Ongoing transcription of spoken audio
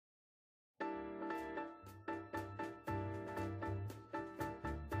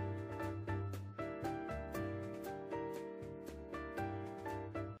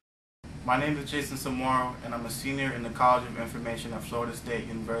My name is Jason Samoro, and I'm a senior in the College of Information at Florida State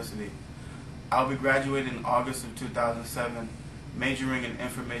University. I'll be graduating in August of 2007, majoring in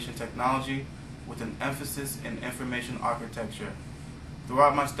information technology with an emphasis in information architecture.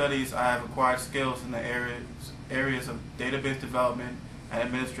 Throughout my studies, I have acquired skills in the areas of database development and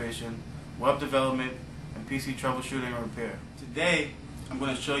administration, web development, and PC troubleshooting and repair. Today, I'm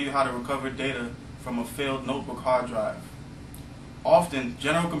going to show you how to recover data from a failed notebook hard drive. Often,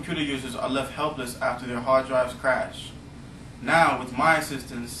 general computer users are left helpless after their hard drives crash. Now, with my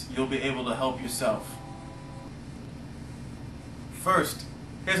assistance, you'll be able to help yourself. First,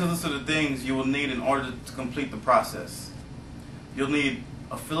 here's a list of the things you will need in order to complete the process. You'll need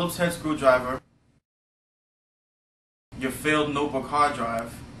a Phillips head screwdriver, your failed notebook hard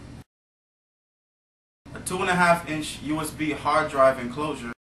drive, a 2.5-inch USB hard drive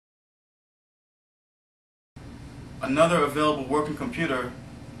enclosure, another available working computer,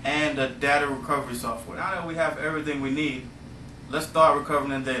 and a data recovery software. Now that we have everything we need, let's start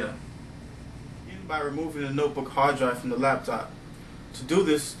recovering the data. Begin by removing the notebook hard drive from the laptop. To do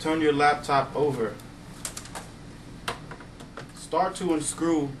this, turn your laptop over. Start to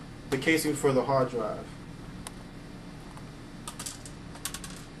unscrew the casing for the hard drive.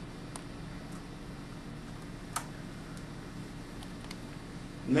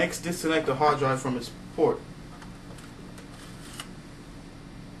 Next, disconnect the hard drive from its port.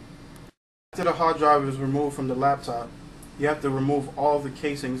 After the hard drive is removed from the laptop, you have to remove all the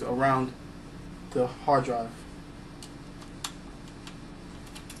casings around the hard drive.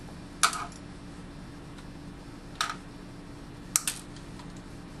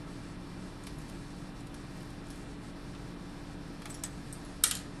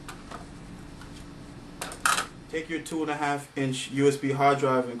 Take your 2.5-inch USB hard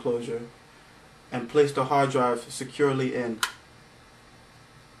drive enclosure and place the hard drive securely in.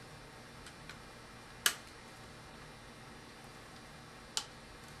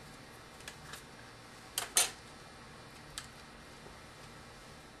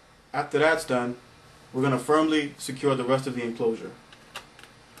 After that's done, we're going to firmly secure the rest of the enclosure.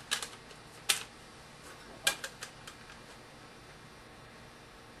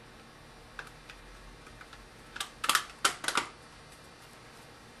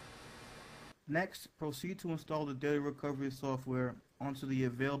 Next, proceed to install the data recovery software onto the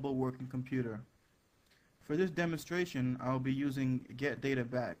available working computer. For this demonstration, I will be using Get Data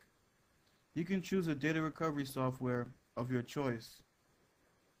Back. You can choose a data recovery software of your choice.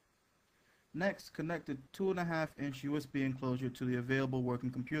 Next, connect the 2.5-inch USB enclosure to the available working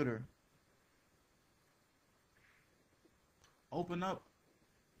computer. Open up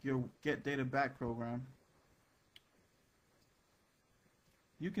your Get Data Back program.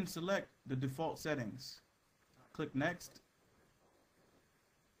 You can select the default settings. Click Next.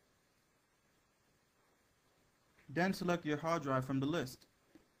 Then select your hard drive from the list.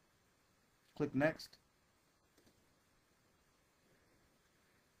 Click Next.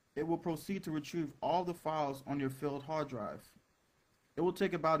 It will proceed to retrieve all the files on your failed hard drive. It will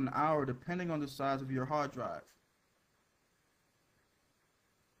take about an hour depending on the size of your hard drive.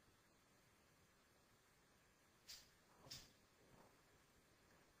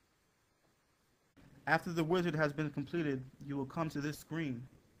 After the wizard has been completed, you will come to this screen.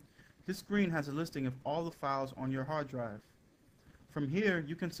 This screen has a listing of all the files on your hard drive. From here,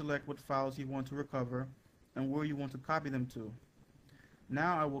 you can select what files you want to recover and where you want to copy them to.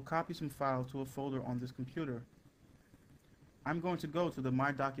 Now I will copy some files to a folder on this computer. I'm going to go to the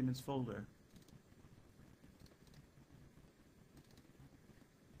My Documents folder.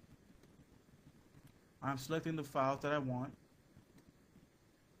 I'm selecting the files that I want.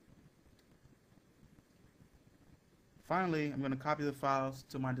 Finally, I'm going to copy the files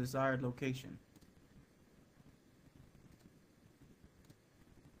to my desired location.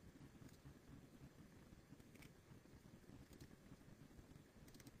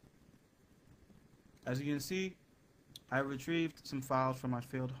 As you can see, I retrieved some files from my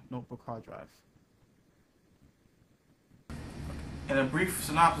failed notebook hard drive. In a brief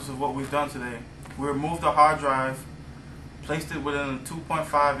synopsis of what we've done today, we removed the hard drive, placed it within a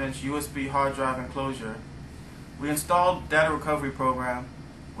 2.5-inch USB hard drive enclosure. We installed Data Recovery Program.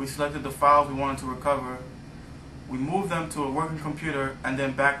 We selected the files we wanted to recover. We moved them to a working computer and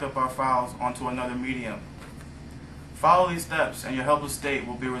then backed up our files onto another medium. Follow these steps and your helpless state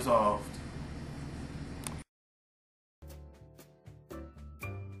will be resolved.